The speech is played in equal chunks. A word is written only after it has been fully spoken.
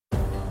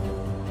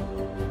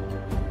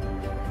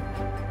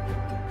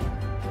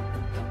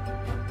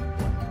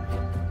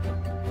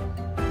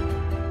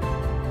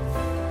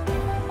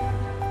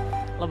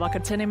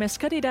Labvakar, cienījamies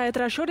skatītāji,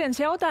 ētrā šodienas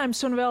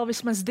jautājums un vēl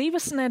vismaz 2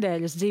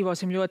 nedēļas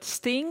dzīvosim ļoti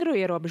stingru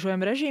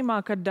ierobežojumu režīmā,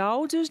 kad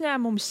daudzi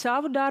uzņēmumi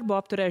savu darbu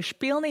apturējuši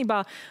pilnībā,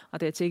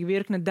 attiecīgi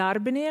virkne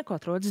darbinieku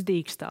atrodas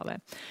dīkstāvē.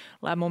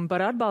 Lēmumi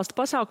par atbalsta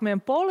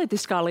pasākumiem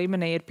politiskā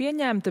līmenī ir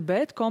pieņemti,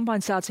 bet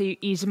kompensāciju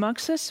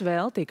izmaksas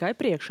vēl tikai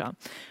priekšā.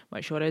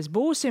 Vai šoreiz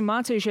būsim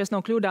mācījušies no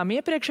kļūdām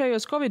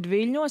iepriekšējos Covid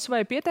viļņos,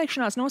 vai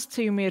pieteikšanās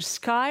nosacījumi ir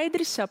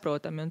skaidri,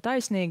 saprotami un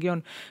taisnīgi,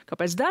 un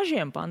kāpēc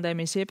dažiem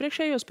pandēmijas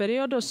iepriekšējos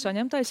periodos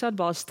saņemtais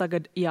atbalsts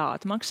tagad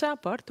jāatmaksā?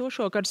 Par to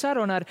šokar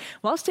saruna ar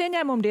Valsts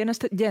ieņēmuma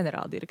dienesta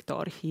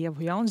ģenerāldirektori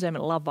Ievu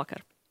Jaunzemi.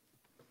 Labvakar!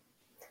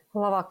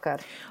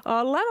 Labvakar.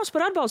 Lēmums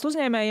par atbalstu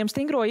uzņēmējiem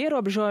stingro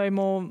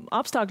ierobežojumu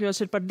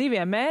apstākļos ir par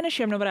 2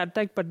 mēnešiem, varētu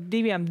teikt par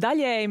 2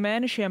 daļēji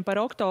mēnešiem, par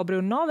oktobri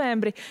un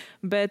novembri,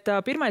 bet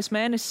pirmais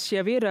mēnesis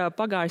jau ir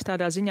pagājis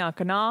tādā ziņā,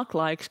 ka nāk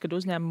laiks, kad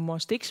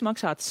uzņēmumos tiks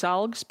maksātas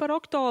algas par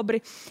oktobri,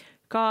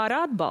 kā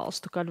ar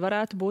atbalstu, kad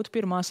varētu būt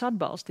pirmās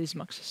atbalsta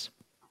izmaksas.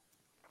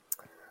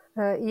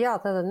 Jā,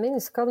 tātad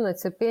ministrs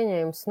kabinets ir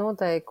pieņēmis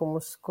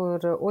noteikumus,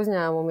 kur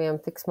uzņēmumiem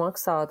tiks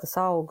maksātas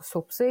algu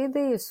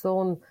subsīdijas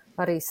un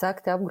arī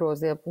sekti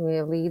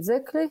apgrozījumie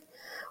līdzekļi,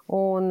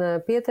 un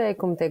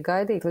pieteikumi tiek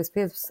gaidīti līdz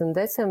 15.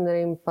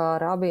 decembrim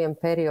par abiem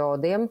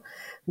periodiem,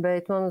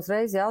 bet man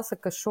uzreiz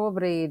jāsaka, ka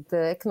šobrīd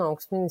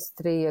ekonomikas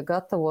ministrija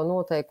gatavo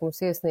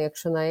noteikumus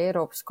iesniegšanai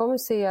Eiropas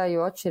komisijā,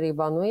 jo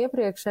atšķirībā no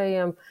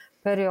iepriekšējiem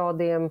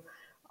periodiem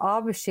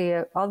abi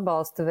šie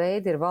atbalsta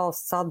veidi ir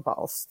valsts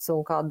atbalsts,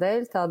 un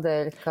kādēļ?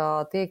 Tādēļ, ka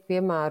tiek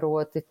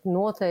piemēroti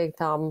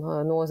noteiktām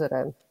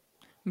nozarēm.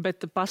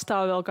 Bet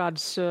pastāv vēl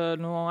kādas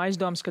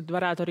aizdomas, kad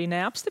varētu arī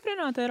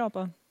neapstiprināt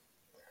Eiropā?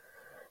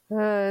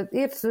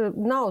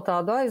 Nav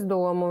tādu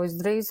aizdomu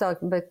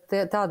visdrīzāk, bet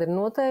tādi ir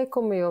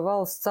noteikumi, jo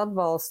valsts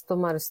atbalsts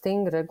tomēr ir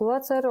stingri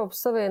regulēts Eiropas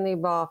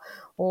Savienībā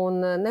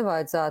un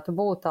nevajadzētu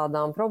būt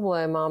tādām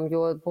problēmām,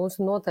 jo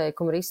mūsu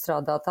noteikumi ir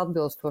izstrādāti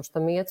atbilstoši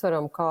tam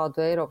ietveram,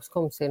 kādu Eiropas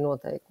komisija ir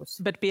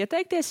noteikusi. Bet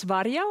pieteikties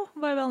var jau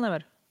vai vēl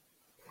nevar?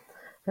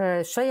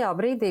 Šajā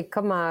brīdī,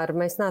 kamēr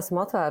mēs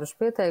neesam atvēruši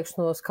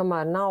pieteikšanos,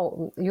 kamēr nav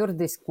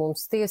juridiski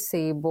mums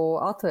tiesību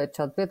atvērt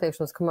šādu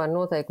pieteikšanos, kamēr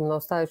noteikumi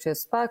nav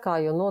stājušies spēkā,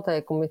 jo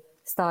noteikumi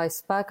stājas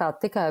spēkā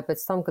tikai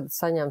pēc tam, kad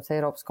saņems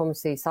Eiropas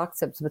komisijas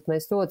akcepts, bet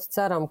mēs ļoti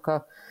ceram,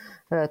 ka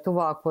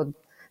tuvāko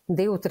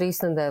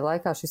 2-3 nedēļu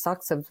laikā šis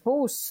akcepts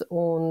būs,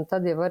 un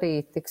tad jau arī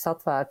tiks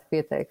atvērta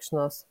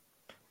pieteikšanās.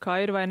 Kā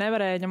ir vai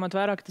nevarēja, ņemot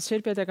vērā, ka tas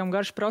ir pietiekami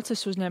garš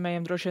process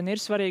uzņēmējiem, droši vien ir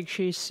svarīgi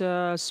šīs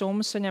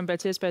summas saņemt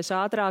pēc iespējas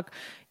ātrāk,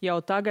 jau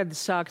tagad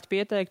sākt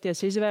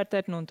pieteikties,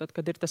 izvērtēt, un tad,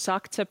 kad ir tas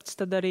akcepts,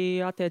 tad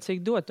arī attiecīgi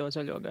dot to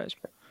zaļo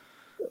gaismu.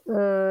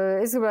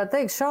 Es gribētu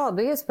teikt,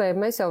 šādu iespēju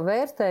mēs jau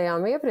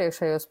vērtējām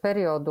iepriekšējos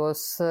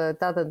periodos.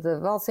 Tātad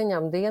valsts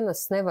ieņēmuma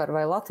dienests nevar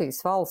vai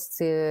Latvijas valsts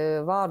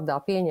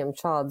vārdā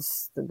pieņemt šādas,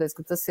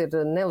 ka tas ir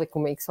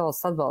nelikumīgs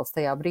valsts atbalsts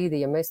tajā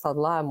brīdī, ja mēs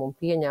tādu lēmumu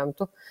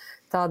pieņemtu.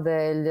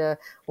 Tādēļ,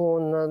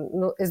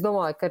 es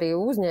domāju, ka arī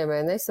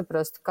uzņēmēji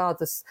nesaprastu, kā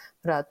tas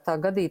varētu tā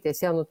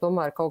gadīties, ja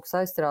tomēr kaut kas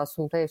aizturās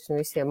un pēkšņi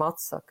visiem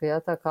atsaka. Ja?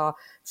 Tā kā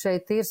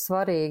šeit ir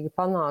svarīgi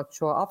panākt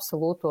šo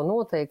absolūto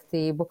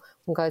noteiktību,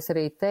 un kā es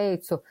arī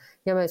teicu,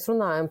 ja mēs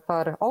runājam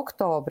par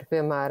oktobri,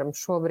 piemēram,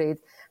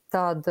 šobrīd,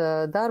 tad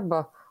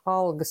darba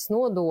algas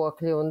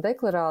nodokļi un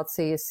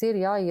deklarācijas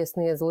ir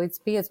jāiesniedz līdz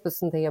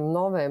 15.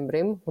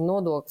 novembrim, un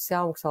nodoklis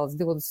jāmaksā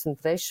līdz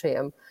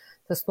 23.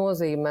 Tas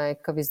nozīmē,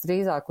 ka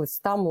visdrīzāk līdz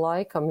tam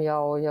laikam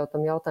jau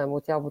tam jautājumam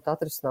būtu jābūt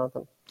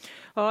atrisinātam.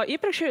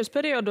 Iepriekšējos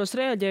periodos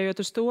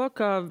reaģējot uz to,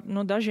 ka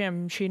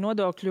dažiem šī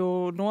nodokļu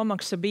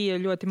nomaksa bija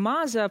ļoti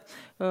maza,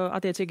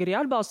 attiecīgi arī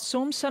atbalsta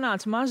summas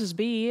sanāca mazas,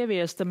 bija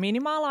ieviesta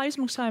minimālā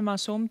izmaksājumā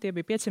summa, tie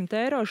bija 500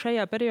 eiro.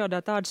 Šajā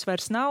periodā tādas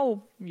vairs nav,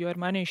 jo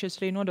ir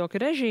mainījušies arī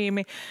nodokļu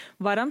režīmi.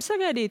 Varam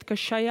sagaidīt, ka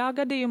šajā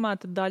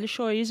gadījumā daļa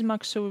šo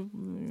izmaksu,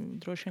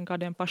 droši vien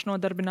kādiem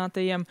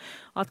pašnodarbinātajiem,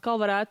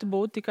 atkal varētu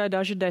būt tikai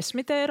daži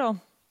 10 eiro?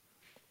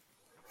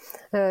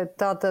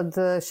 Tātad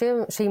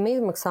šīm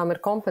izmaksām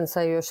ir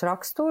kompensējošs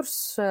raksturs.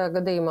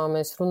 Gadījumā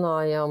mēs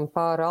runājam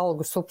par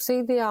algu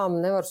subsīdijām.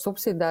 Nevar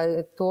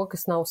subsidēt to,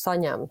 kas nav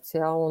saņemts.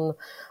 Ja?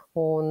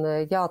 Un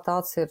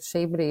tāds ir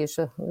šī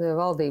brīža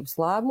valdības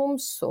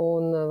lēmums,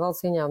 un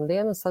valsts ieņēmuma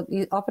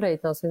dienests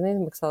aprēķinās un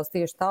izmaksās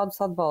tieši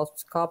tādus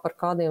atbalstus, kā par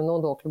kādiem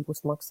nodokļi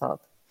būs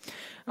maksāti.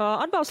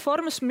 Atbalsta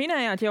formas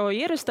minējāt jau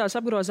ierastās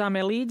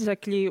apgrozāmie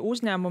līdzekļi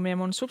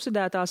uzņēmumiem un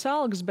subsidētās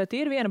algas, bet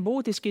ir viena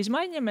būtiska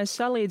izmaiņa, ja mēs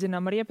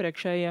salīdzinām ar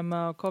iepriekšējiem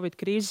Covid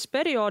krīzes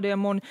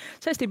periodiem, un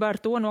saistībā ar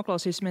to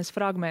noklausīsimies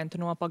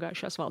fragmentu no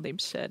pagājušās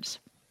valdības sēdes.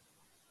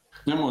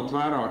 Ņemot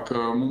vērā,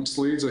 ka mums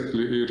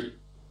līdzekļi ir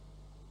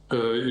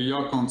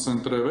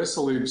jākoncentrē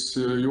veselības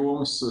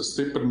jomas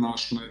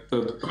stiprināšanai,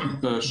 tad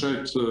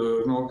šeit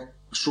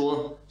šo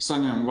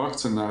saņem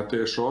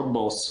vakcinētie, šo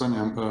atbalstu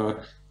saņem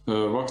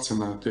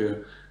vakcinētie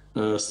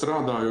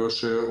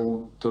strādājošie, un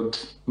tad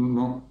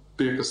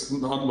tie, kas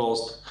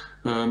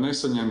atbalstu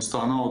nesaņems,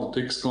 tā nauda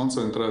tiks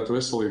koncentrēta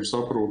veselības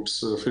aprūpes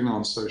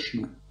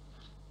finansēšanai.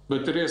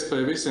 Bet ir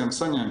iespēja visiem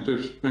saņemt,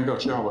 ir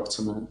vienkārši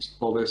jāvakcinējas.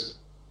 Paldies!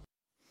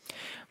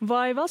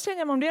 Vai valsts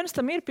ieņēmuma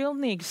dienestam ir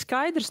pilnīgi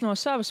skaidrs no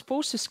savas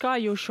puses, kā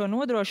jūs šo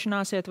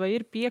nodrošināsiet, vai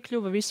ir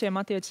piekļuva visiem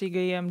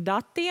attiecīgajiem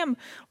datiem,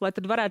 lai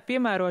tad varētu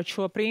piemērot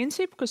šo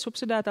principu, ka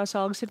subsidētās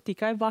algas ir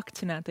tikai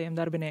vakcinētajiem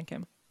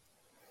darbiniekiem?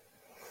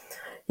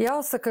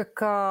 Jāsaka,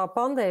 ka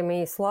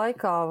pandēmijas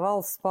laikā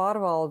valsts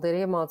pārvalde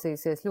ir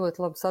iemācījusies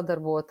ļoti labi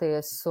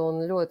sadarboties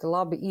un ļoti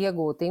labi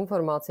iegūt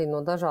informāciju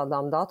no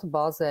dažādām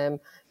datubāzēm.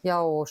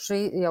 Jau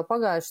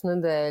pagājušajā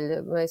nedēļā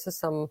mēs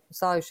esam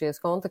sājušies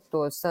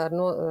kontaktos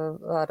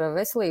ar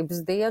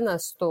veselības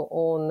dienestu,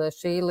 un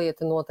šī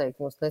lieta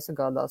noteikti mums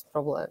nesagādās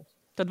problēmas.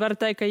 Tad var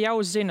teikt, ka jau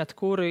zinat,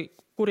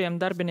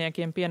 kuriem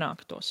darbiniekiem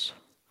pienāktos.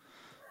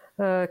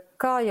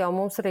 Kā jau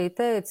mums arī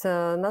teica,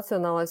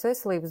 Nacionālais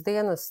veselības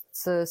dienests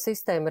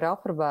sistēma ir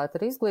aprobēta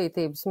ar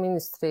izglītības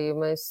ministriju.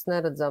 Mēs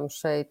neredzam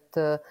šeit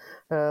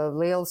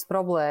lielas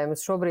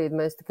problēmas. Šobrīd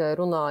mēs tikai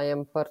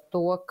runājam par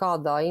to,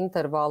 kādā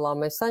intervālā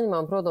mēs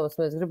saņemam. Protams,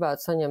 mēs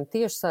gribētu saņemt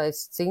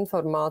tiešsaistes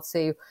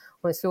informāciju.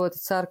 Es ļoti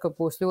ceru, ka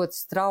būs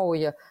ļoti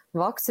strauja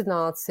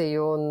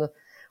vakcinācija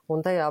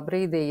un tajā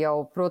brīdī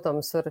jau,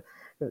 protams,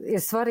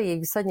 ir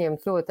svarīgi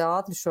saņemt ļoti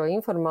ātri šo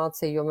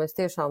informāciju, jo mēs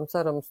tiešām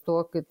ceram uz to,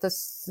 ka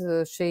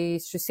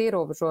šis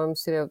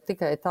ierobežojums ir jau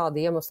tikai tāda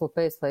iemesla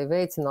pēc, lai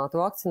veicinātu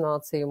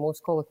vakcināciju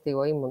mūsu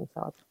kolektīvo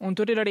imunitāti. Un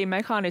tur ir arī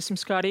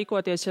mehānisms, kā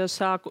rīkoties, ja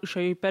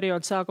šī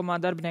perioda sākumā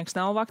darbinieks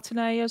nav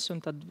vakcinējies,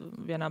 un tad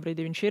vienā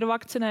brīdī viņš ir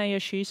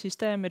vakcinējies, šī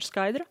sistēma ir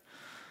skaidra?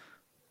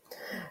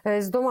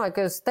 Es domāju,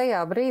 ka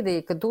tajā brīdī,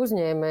 kad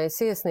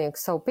uzņēmējs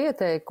iesniegs savu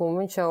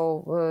pieteikumu,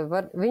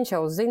 viņš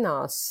jau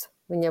zinās.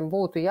 Viņam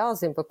būtu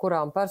jāzina, par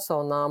kurām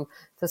personām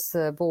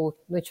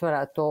viņš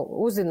varētu to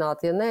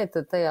uzzināt. Ja nē,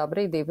 tad tajā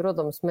brīdī,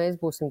 protams, mēs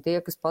būsim tie,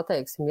 kas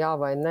pateiksim jā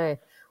vai nē.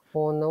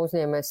 Un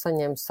uzņēmējs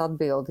saņems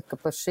atbildi, ka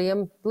par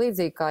šiem,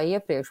 līdzīgi kā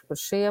iepriekš, par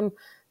šiem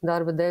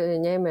darba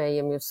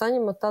ņēmējiem jūs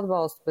saņemat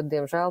atbalstu, bet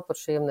diemžēl par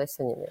šiem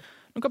nesaņemiet.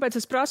 Kāpēc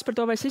es prasu par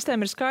to, vai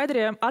sistēma ir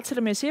skaidra? Ja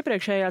atceramies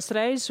iepriekšējās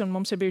reizes, un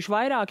mums ir bijuši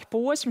vairāki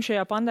posmi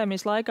šajā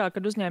pandēmijas laikā,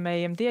 kad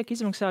uzņēmējiem tiek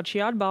izmaksāti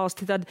šie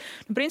atbalsti, tad,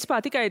 principā,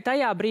 tikai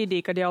tajā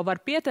brīdī, kad jau var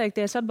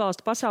pieteikties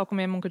atbalsta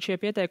pasākumiem un kad šie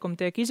pieteikumi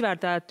tiek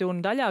izvērtēti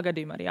un daļā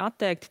gadījumā arī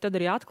atteikti, tad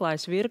arī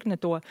atklājas virkne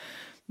to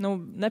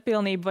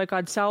nepilnību vai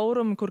kādu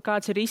caurumu, kur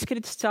kāds ir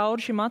izkritis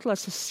cauri šim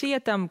atlases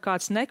sietam,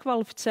 kāds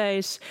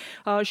nekvalificējas.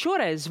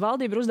 Šoreiz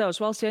valdība ir uzdevusi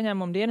valsts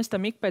ieņēmuma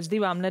dienestam ik pēc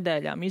 2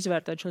 nedēļām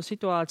izvērtēt šo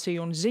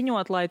situāciju un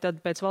ziņot, lai tad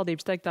pēc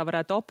valdības teiktā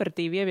varētu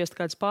operatīvi ieviest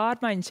kādas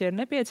pārmaiņas, ja ir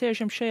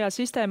nepieciešams šajā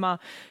sistēmā.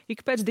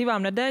 Ik pēc 2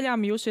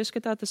 nedēļām jūs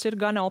ieskatāt, tas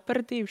ir gana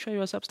operatīvi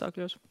šajos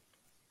apstākļos?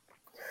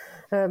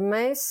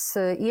 Mēs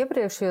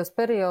iepriekšējos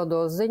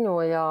periodos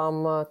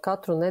ziņojām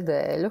katru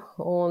nedēļu,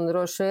 un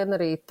droši vien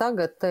arī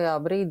tagad, tajā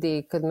brīdī,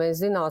 kad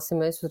mēs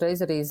zināsim, mēs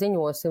uzreiz arī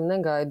ziņosim,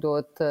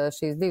 negaidot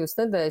šīs 2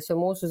 nedēļas, jo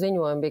mūsu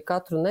ziņojumi bija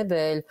katru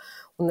nedēļu,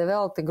 un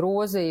nevelti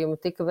grozījumi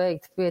tika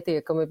veikti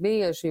pietiekami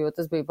bieži, jo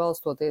tas bija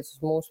balstoties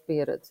uz mūsu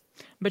pieredzi.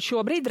 Bet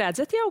šobrīd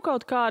redzat jau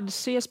kaut kādas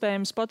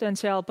iespējamas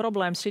potenciāli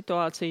problēmas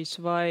situācijas,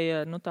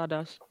 vai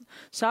tādās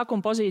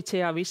sākuma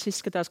pozīcijā viss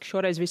izskatās, ka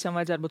šoreiz visam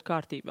vajadzētu būt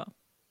kārtībā?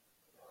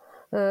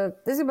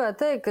 Es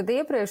gribētu teikt, ka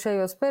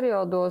iepriekšējos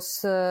periodos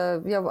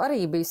jau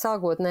arī bija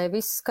sākotnēji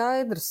viss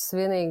skaidrs.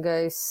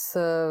 Vienīgais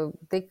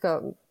tika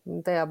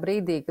tajā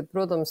brīdī, kad,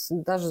 protams,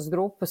 dažas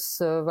grupas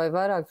vai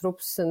vairāk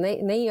grupas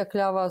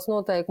neiekļāvās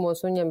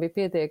noteikumos, viņiem bija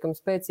pietiekami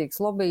spēcīgs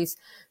lobijs,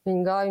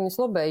 viņi gāja viņus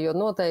lobēja, jo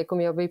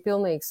noteikumi jau bija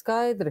pilnīgi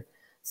skaidri.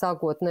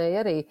 Sākotnēji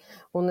arī.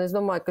 Un es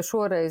domāju, ka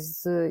šoreiz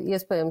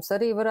iespējams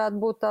arī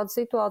varētu būt tāda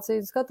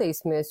situācija,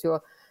 skatīsimies,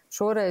 jo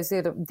šoreiz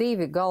ir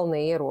 2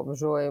 galvenie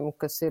ierobežojumi,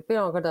 kas ir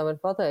pirmkārt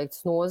ir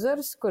pateikts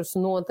nozares, kuras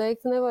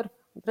noteikti nevar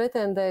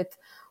pretendēt,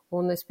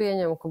 un es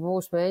pieņemu, ka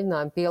būs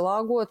mēģinājumi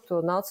pielāgot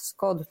to nācas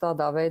kodu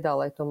tādā veidā,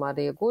 lai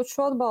tomēr iegūtu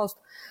šo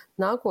atbalstu.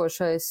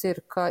 Nākošais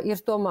ir, ka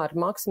ir tomēr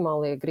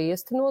maksimālie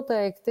griesti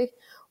noteikti,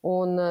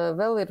 un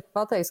vēl ir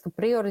pateikts, ka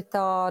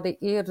prioritāri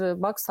ir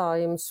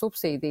maksājums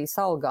subsīdijas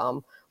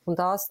algām, un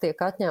tās tiek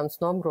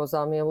atņemtas no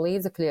apgrozāmiem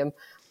līdzekļiem.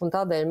 Un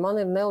tādēļ man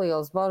ir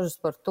nelielas bažas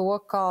par to,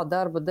 kā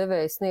darba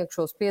devējs snieg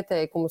šos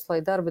pieteikumus,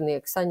 lai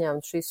darbinieki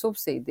saņemtu šīs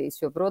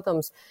subsīdijas. Jo,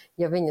 protams,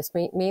 ja viņas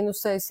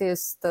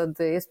mīnusēsies, tad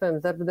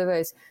iespējams darba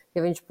devējs,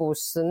 ja viņš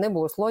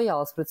nebūs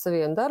lojāls pret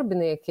saviem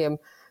darbiniekiem,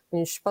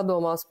 viņš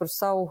padomās par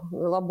savu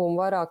labumu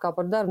vairāk kā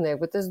par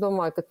darbinieku. Bet es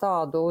domāju, ka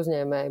tādu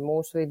uzņēmēju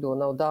mūsu vidū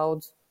nav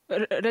daudz.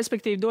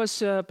 Respektīvi dos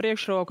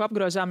priekšroku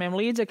apgrozāmiem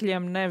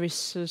līdzekļiem, nevis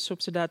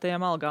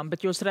subsidētajām algām.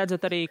 Bet jūs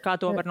redzat arī, kā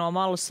to var no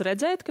malas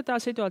redzēt, ka tā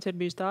situācija ir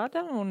bijusi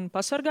tāda un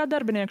pasargāt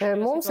darbinieku?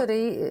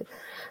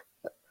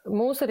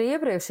 Mums arī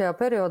iepriekšējā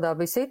periodā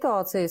bija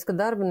situācijas, ka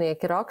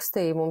darbinieki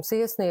rakstīja mums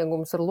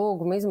iesniegumus ar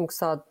lūgumu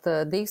izmaksāt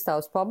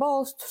dīkstāvus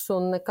pabalstus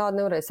un nekādi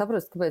nevarēja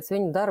saprast, kāpēc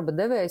viņu darba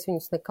devējs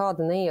viņus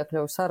nekādi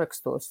neiekļauj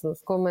sarakstos.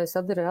 Uz ko mēs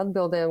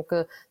atbildējām,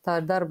 ka tā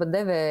ir darba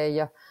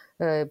devēja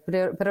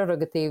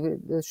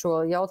prerogatīvi šo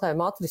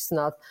jautājumu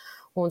atrisināt.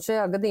 Un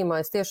šajā gadījumā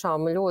es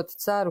tiešām ļoti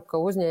ceru, ka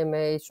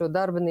uzņēmēji šo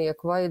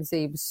darbinieku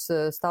vajadzības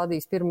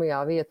stādīs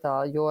pirmajā vietā,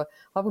 jo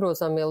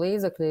apgrozāmie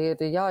līdzekļi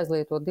ir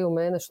jāizlieto 2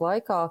 mēnešu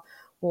laikā,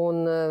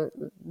 Un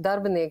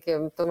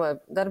darbiniekiem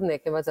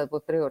vajadzētu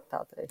būt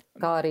prioritātei,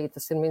 kā arī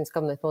tas ir ministra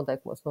kabineta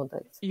noteikumos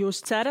noteikts.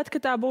 Jūs cerat, ka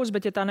tā būs,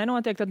 bet ja tā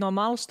nenotiek, tad no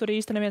malas tur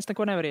īsti neviens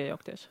neko nevar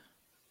iejaukties?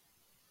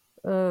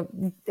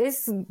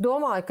 Es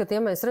domāju, ka ja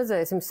mēs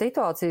redzēsim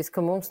situācijas,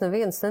 ka mums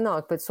neviens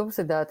nenāk pēc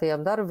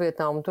subsidētajām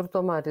darbvietām un tur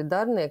tomēr ir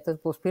darbinieki,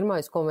 tas būs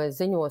pirmais, ko mēs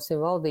ziņosim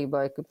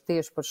valdībai, ka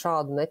tieši par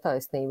šādu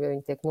netaisnību, ja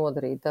viņi tiek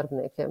nodarīti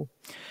darbiniekiem.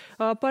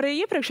 Par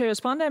iepriekšējos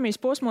pandēmijas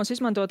posmos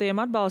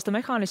izmantotajiem atbalsta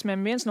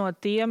mehānismiem viens no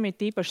tiem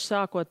tīpaši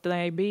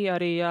sākotnēji bija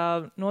arī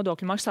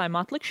nodokļu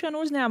maksājuma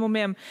atlikšana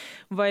uzņēmumiem.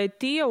 Vai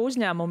tie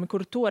uzņēmumi,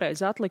 kur toreiz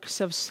atlika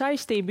savas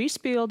saistību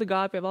izpildi,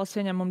 gāja pie valsts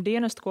ieņēmuma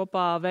dienesta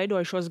kopā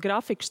veidojušos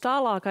grafikus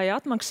tālākai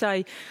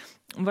atmaksai,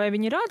 vai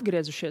viņi ir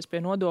atgriezušies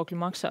pie nodokļu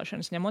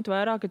maksāšanas, ņemot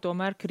vērā, ka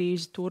tomēr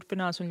krīze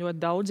turpinās un ļoti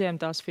daudziem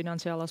tās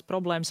finansiālās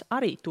problēmas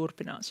arī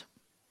turpinās?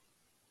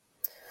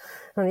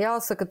 Un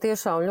jāsaka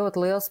tiešām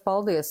ļoti liels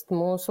paldies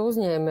mūsu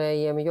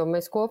uzņēmējiem, jo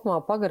mēs kopumā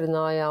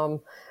pagarinājām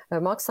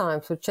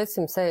maksājumus par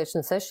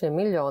 466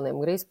 miljoniem,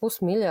 gandrīz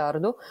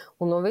pusmiljārdu,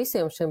 un no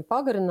visiem šiem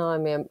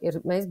pagarinājumiem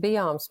mēs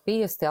bijām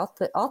spiesti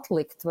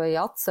atlikt vai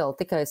atcelt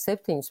tikai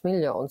 7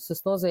 miljonus.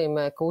 Tas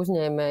nozīmē, ka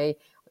uzņēmēji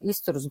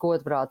izturas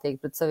godprātīgi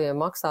pret saviem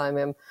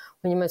maksājumiem.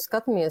 Un, ja mēs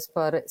skatāmies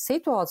par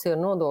situāciju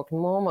ar nodokļu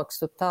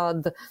nomaksu,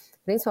 tad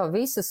principā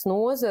visas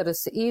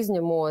nozares,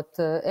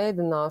 izņemot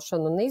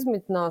ēdināšanu un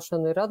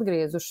izmitināšanu, ir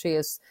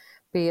atgriezušies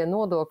pie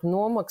nodokļu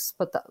nomaksas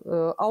pat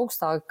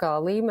augstākā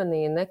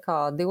līmenī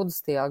nekā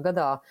 20.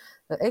 gadā.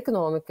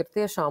 Ekonomika ir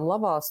tiešām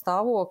labā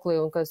stāvoklī,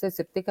 un, kā es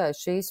teicu, ir tikai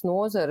šīs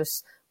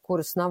nozares,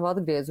 kuras nav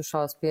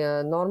atgriezušās pie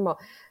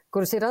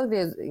kuras ir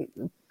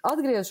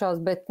atgriezušās,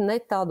 bet ne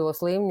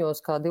tādos līmeņos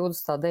kā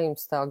 20.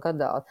 19.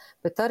 gadā.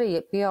 Bet arī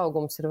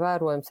pieaugums ir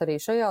vērojams arī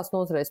šajās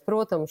nozarēs.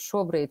 Protams,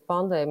 šobrīd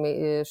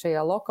pandēmija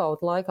šajā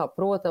lokauta laikā,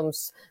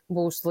 protams,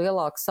 būs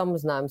lielāks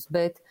samazinājums,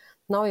 bet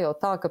nav jau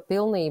tā, ka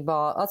pilnībā,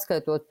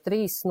 atskaitot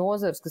 3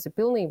 nozares, kas ir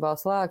pilnībā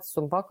slēgtas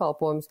un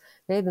pakalpojums,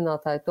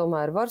 ēdinātāji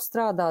tomēr var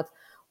strādāt.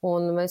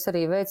 Un mēs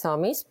arī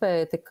veicām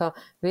izpēti, ka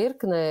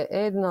virknē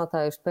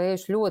ēdinātāji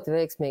spējuši ļoti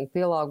veiksmīgi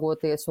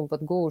pielāgoties un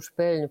pat guvuši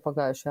peļņu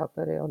pagājušajā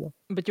periodā.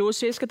 Bet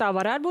jūsu ieskatā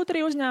varētu būt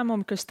arī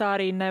uzņēmumi, kas tā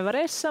arī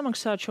nevarēs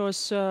samaksāt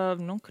šos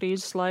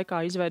krīzes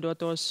laikā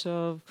izveidotos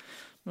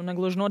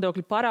negluži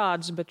nodokļu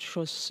parādus, bet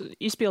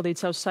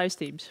izpildīt savas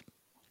saistības?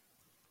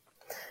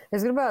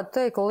 Es gribētu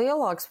teikt, ka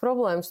lielākas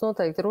problēmas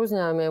noteikti ir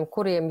uzņēmiem,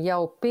 kuriem jau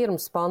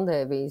pirms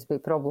pandēmijas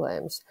bija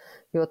problēmas.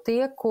 Jo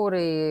tie,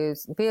 kuri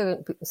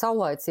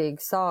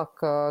saulaicīgi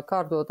sāk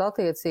kārtot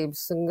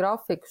attiecības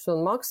grafikus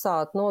un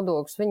maksāt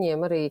nodokļus,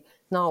 viņiem arī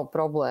nav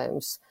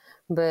problēmas.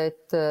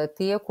 Bet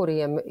tie,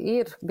 kuriem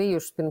ir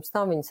bijušas pirms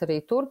tam, viņas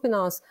arī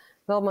turpinās.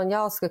 Vēl man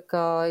jāsaka,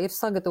 ka ir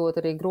sagatavot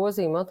arī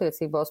grozījumi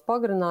attiecībā uz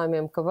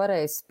pagarinājumiem, ka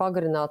varēs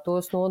pagarināt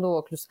tos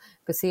nodokļus,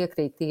 kas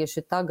iekrīt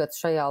tieši tagad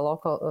šajā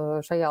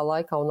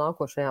laikā un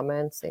nākošajā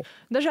mēnesī.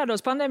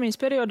 Dažādos pandēmijas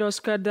periodos,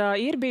 kad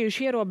ir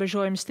bijuši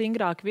ierobežojumi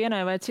stingrāk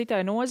vienai vai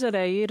citai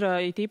nozarei, ir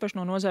īpaši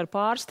no nozaru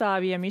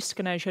pārstāvjiem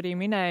izskanējuši arī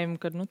minējumi,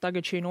 ka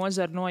tagad šī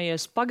nozara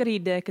noies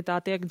pagrīdē, ka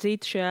tā tiek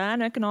dzīta šajā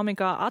ēnu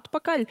ekonomikā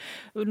atpakaļ.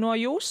 No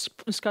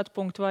jūsu skatu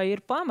punktu, vai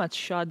ir pamats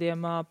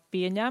šādiem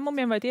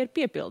pieņēmumiem, vai tie ir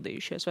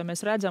piepildījušies? Vai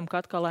mēs redzam, ka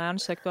atkal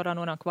ēnu sektorā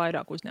nonāk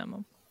vairāk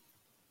uzņēmumu?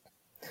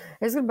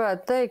 Es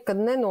gribētu teikt, ka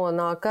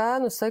nenonāk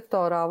ēnu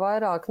sektorā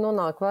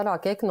nonāk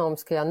vairāk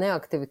ekonomiskajā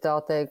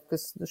neaktivitātē,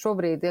 kas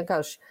šobrīd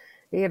vienkārši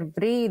ir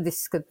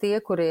brīdis, kad tie,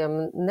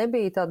 kuriem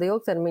nebija tāda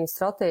ilgtermiņa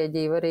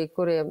stratēģija, arī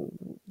kuriem,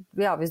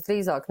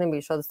 visdrīzāk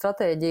nebija šāda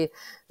stratēģija,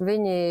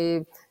 viņi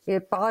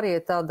ir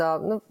pāriet tādā,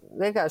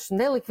 vienkārši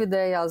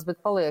nelikvidējās,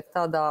 bet paliek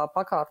tādā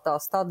pakārtā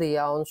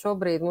stadijā. Un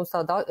šobrīd mums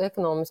tāda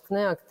ekonomiski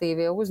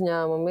neaktīvie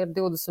uzņēmumi ir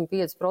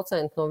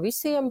 25% no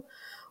visiem.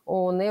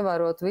 Un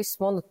ievērot visas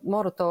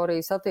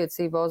moratorijas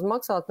attiecībā uz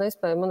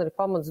maksātnespēju, man ir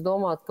pamats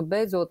domāt, ka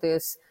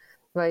beidzoties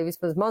vai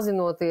vismaz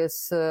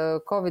mazinoties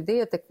Covid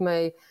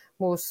ietekmei,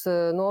 būs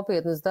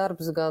nopietnas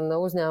darbs gan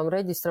uzņēmuma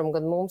reģistram,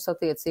 gan mums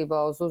attiecībā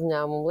uz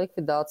uzņēmumu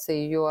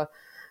likvidāciju,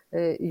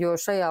 jo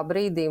šajā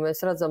brīdī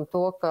mēs redzam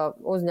to, ka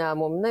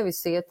uzņēmumi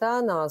nevis iet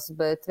ēnās,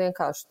 bet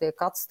vienkārši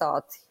tiek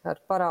atstāti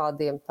ar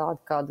parādiem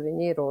tādi, kādi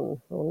viņi ir, un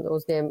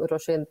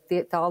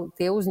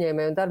tie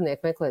uzņēmēji un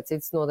darbinieki meklē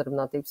citas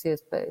nodarbinātības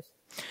iespējas.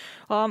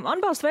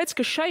 Atbalsta veids,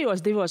 kas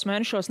šajos 2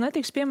 mēnešos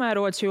netiks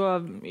piemērots, jo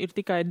ir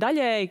tikai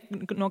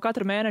daļēji no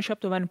katra mēneša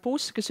aptuveni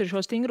pusi, kas ir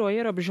šo stingro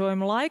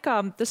ierobežojumu laikā,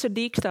 tas ir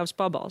dīkstāvs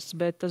pabalsts,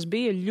 bet tas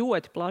bija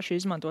ļoti plaši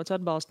izmantots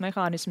atbalsta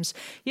mehānisms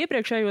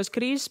iepriekšējos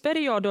krīzes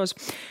periodos,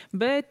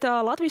 bet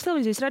Latvijas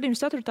televīzijas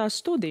redzījums 4.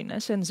 studija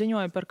nesen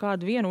ziņoja par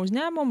kādu vienu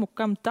uzņēmumu,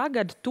 kam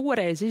tagad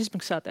toreiz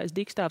izmaksātais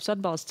dīkstāvs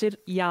atbalsts ir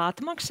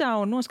jāatmaksā,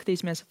 un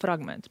noskatīsimies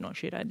fragmentu no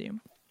šī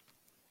redzījuma.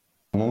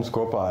 Mums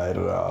kopā ir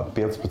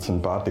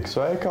 15 pārtikas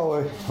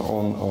veikali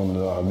un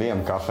 1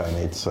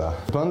 kafejnīca.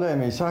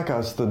 Pandēmija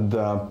sākās, tad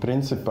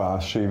principā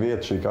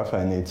šī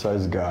kafejnīca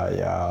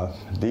aizgāja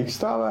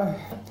dīkstāvē.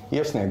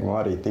 Iesniegumā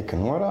arī tika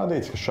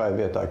norādīts, ka šai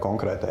vietai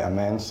konkrētajā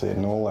mēnesī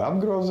ir 0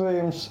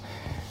 apgrozījums.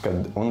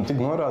 Un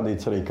tika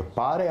norādīts arī, ka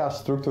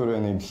pārējās struktūra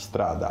vienības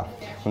strādā.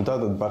 Un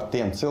tātad par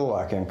tiem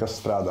cilvēkiem, kas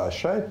strādā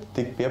šeit,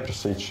 tika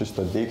pieprasīts šis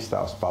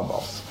dīkstāvs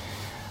pabalsts.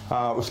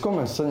 Uz ko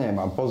mēs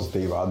saņēmām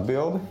pozitīvu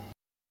atbildi.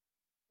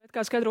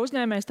 Kā skaidro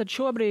uzņēmējs, tad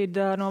šobrīd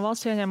no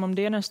valsts ieņēmuma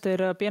dienesta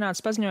ir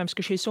pienācis paziņojums,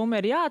 ka šī summa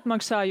ir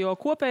jāatmaksā, jo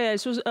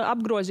kopējais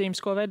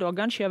apgrozījums, ko veido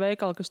gan šie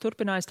veikali, kas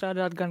turpināja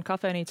strādāt, gan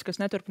kafejnīcas, kas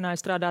neturpināja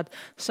strādāt,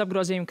 tas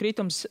apgrozījuma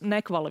kritums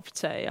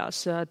nekvalificējās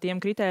tiem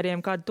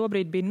kritērijiem, kādi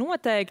tobrīd bija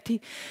noteikti.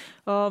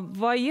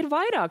 Vai ir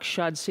vairākas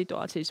šādas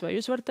situācijas, vai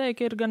jūs varat teikt,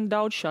 ka ir gan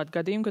daudz šādu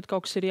gadījumu, kad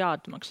kaut kas ir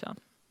jāatmaksā?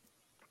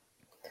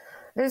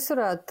 Es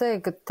varētu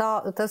teikt,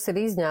 ka tas ir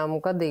izņēmumu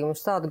gadījums.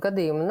 Tādu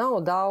gadījumu nav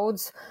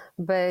daudz,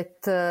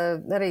 bet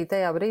arī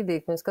tajā brīdī,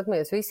 kad mēs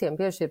skatāmies visiem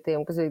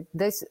piešķirtiem, kas ir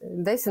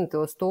 10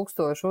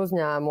 000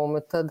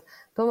 uzņēmumu, tad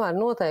tomēr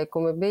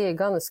noteikumi bija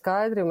gana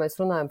skaidri, ja mēs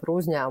runājam par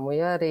uzņēmumu.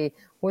 Ja arī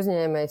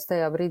uzņēmējs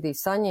tajā brīdī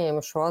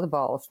saņēma šo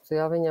atbalstu,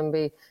 ja viņam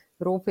bija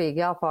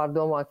rūpīgi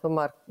jāpārdomā,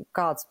 tomēr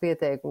kāds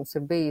pieteikums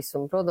ir bijis.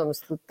 Un,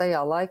 protams,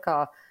 tajā laikā,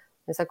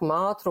 mēs sakam,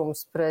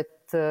 ātrums pret,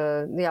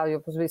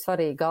 jo mums bija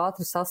svarīgi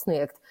ātri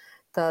sasniegt.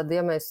 Tad,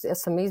 ja mēs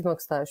esam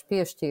izmaksājuši,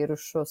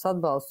 piešķīruši šos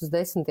atbalstus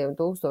 10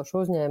 000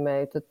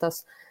 uzņēmēju, tad tas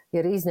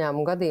ir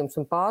izņēmuma gadījums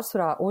un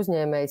pārsvarā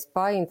uzņēmējs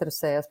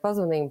painteresējās,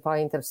 pazvanījumi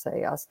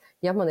painteresējās,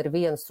 ja man ir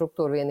viena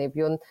struktūra vienība,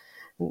 jo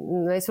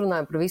mēs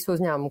runājam par visu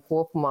uzņēmumu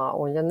kopumā,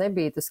 un ja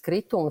nebija tas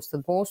kritums,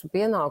 tad mūsu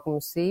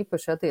pienākums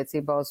īpaši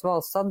attiecībā uz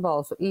valsts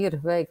atbalstu ir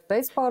veikt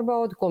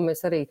pēcpārbaudi, ko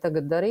mēs arī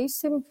tagad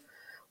darīsim,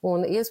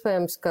 un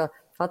iespējams, ka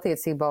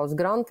attiecībā uz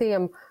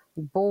grantiem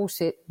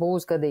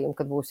būs gadījumi,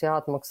 kad būs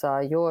jāatmaksā,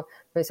 jo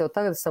mēs jau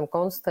tagad esam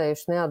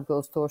konstatējuši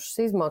neatbilstošas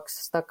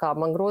izmaksas, tā kā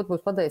man grūti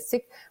būs pateikt,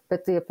 cik,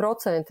 bet tie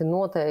procenti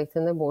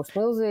noteikti nebūs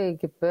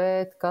milzīgi,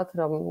 bet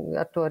katram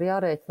ar to ir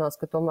jārēķinās,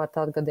 ka tomēr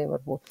tāda gadījuma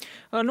var būt.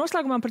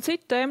 Noslēgumā par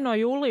citu tēmu no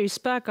jūlijas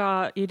spēkā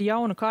ir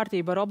jauna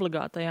kārtība ar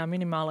obligātajām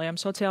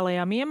minimālajām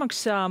sociālajām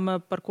iemaksām,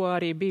 par ko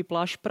arī bija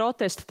plaši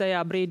protesti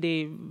tajā brīdī,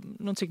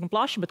 cik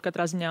plaši, bet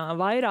katrā ziņā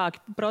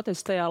vairāki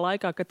protesti tajā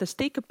laikā, kad tas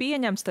tika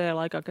pieņemts, tajā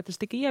laikā, kad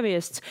tas tika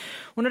ieviests.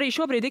 Un arī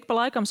šobrīd ik pa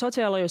laikam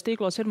sociālajos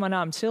tīklos ir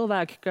manāmi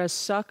cilvēki, kas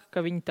saka,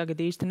 ka viņi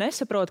tagad īsti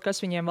nesaprot, kas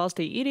viņiem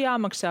valstī ir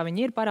jāmaksā,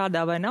 viņi ir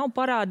parādā vai nav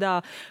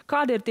parādā.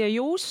 Kādi ir tie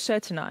jūsu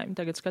secinājumi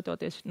tagad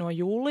skatoties no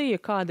jūlija,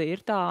 kāda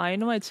ir tā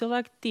aina vai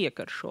cilvēki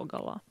tiek ar šo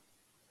galā?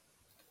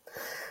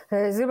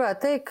 Es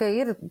gribētu teikt, ka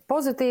ir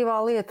pozitīvā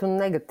lieta un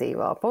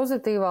negatīvā.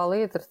 Pozitīvā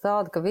lieta ir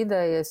tāda, ka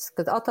vidējais,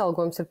 kad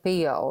atalgojums ir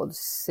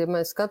pieaudzis. Ja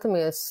mēs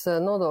skatāmies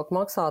nodokļu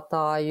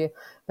maksātāju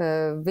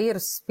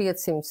virs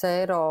 500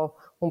 eiro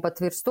un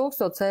pat virs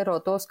 1000 eiro,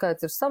 to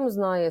skaits ir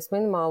samazinājies,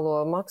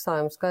 minimālo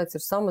maksājumu skaits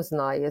ir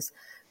samazinājies,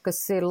 kas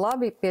ir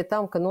labi pie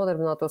tam, ka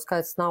nodarbināto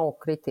skaits nav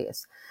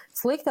krities.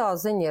 Sliktā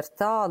ziņa ir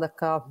tāda,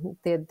 ka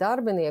tie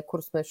darbinieki,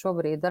 kurus mēs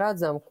šobrīd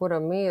redzam,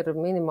 kuram ir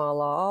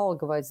minimālā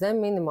alga vai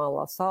zem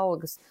minimālās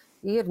algas,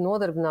 ir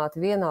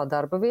nodarbināti vienā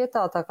darba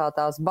vietā, tā kā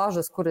tās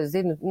bažas, kur es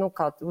zinu,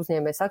 kā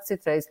uzņēmējs saka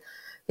citreiz,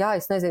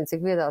 es nezinu,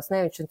 cik vietās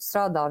viņš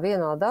strādā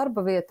vienā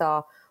darba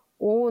vietā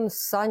un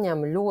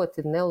saņem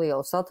ļoti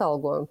nelielus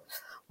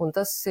atalgojumus. Un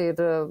tas ir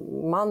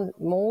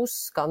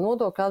mūsu, kā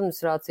nodokļu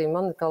administrācija,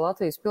 man kā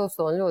Latvijas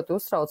pilsoni ļoti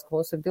uztrauc, ka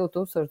mums ir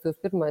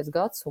 2021.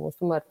 gads, un mums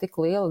tomēr tik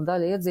liela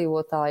daļa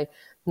iedzīvotāji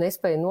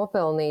nespēja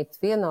nopelnīt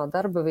vienā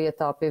darba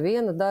vietā pie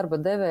viena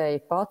darba devēja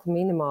pat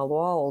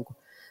minimālo algu.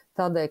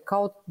 Tādēļ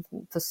kaut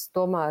tas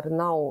tomēr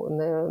nav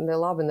ne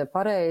labi, ne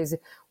pareizi,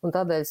 un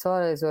tādēļ es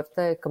vēlreiz varu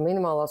teikt, ka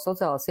minimālās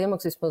sociālās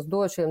iemaksas vismaz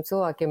dod šiem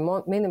cilvēkiem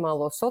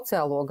minimālo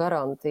sociālo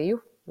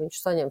garantiju. Viņš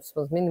saņems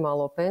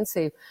minimālo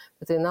pensiju,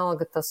 bet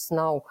vienalga tas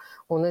nav.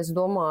 Un es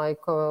domāju,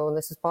 un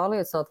es esmu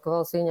pārliecināta, ka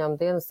valsts ieņēmuma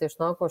dienests tieši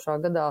nākošā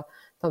gadā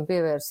tam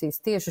pievērsīs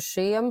tieši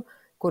šiem,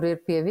 kur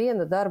ir pie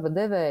viena darba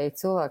devēja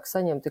cilvēki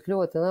saņem tik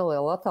ļoti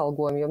nelielu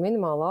atalgojumu, jo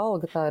minimālā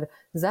alga tā ir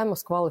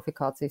zemas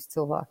kvalifikācijas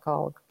cilvēka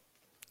alga.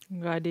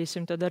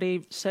 Gaidīsim tad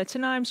arī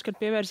secinājums,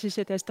 kad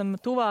pievērsīsieties tam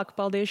tuvāk.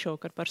 Paldies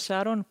šovakar par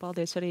sarunu.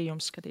 Paldies arī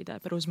jums,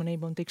 skatītāji, par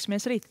uzmanību un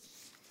tiksimies rīt.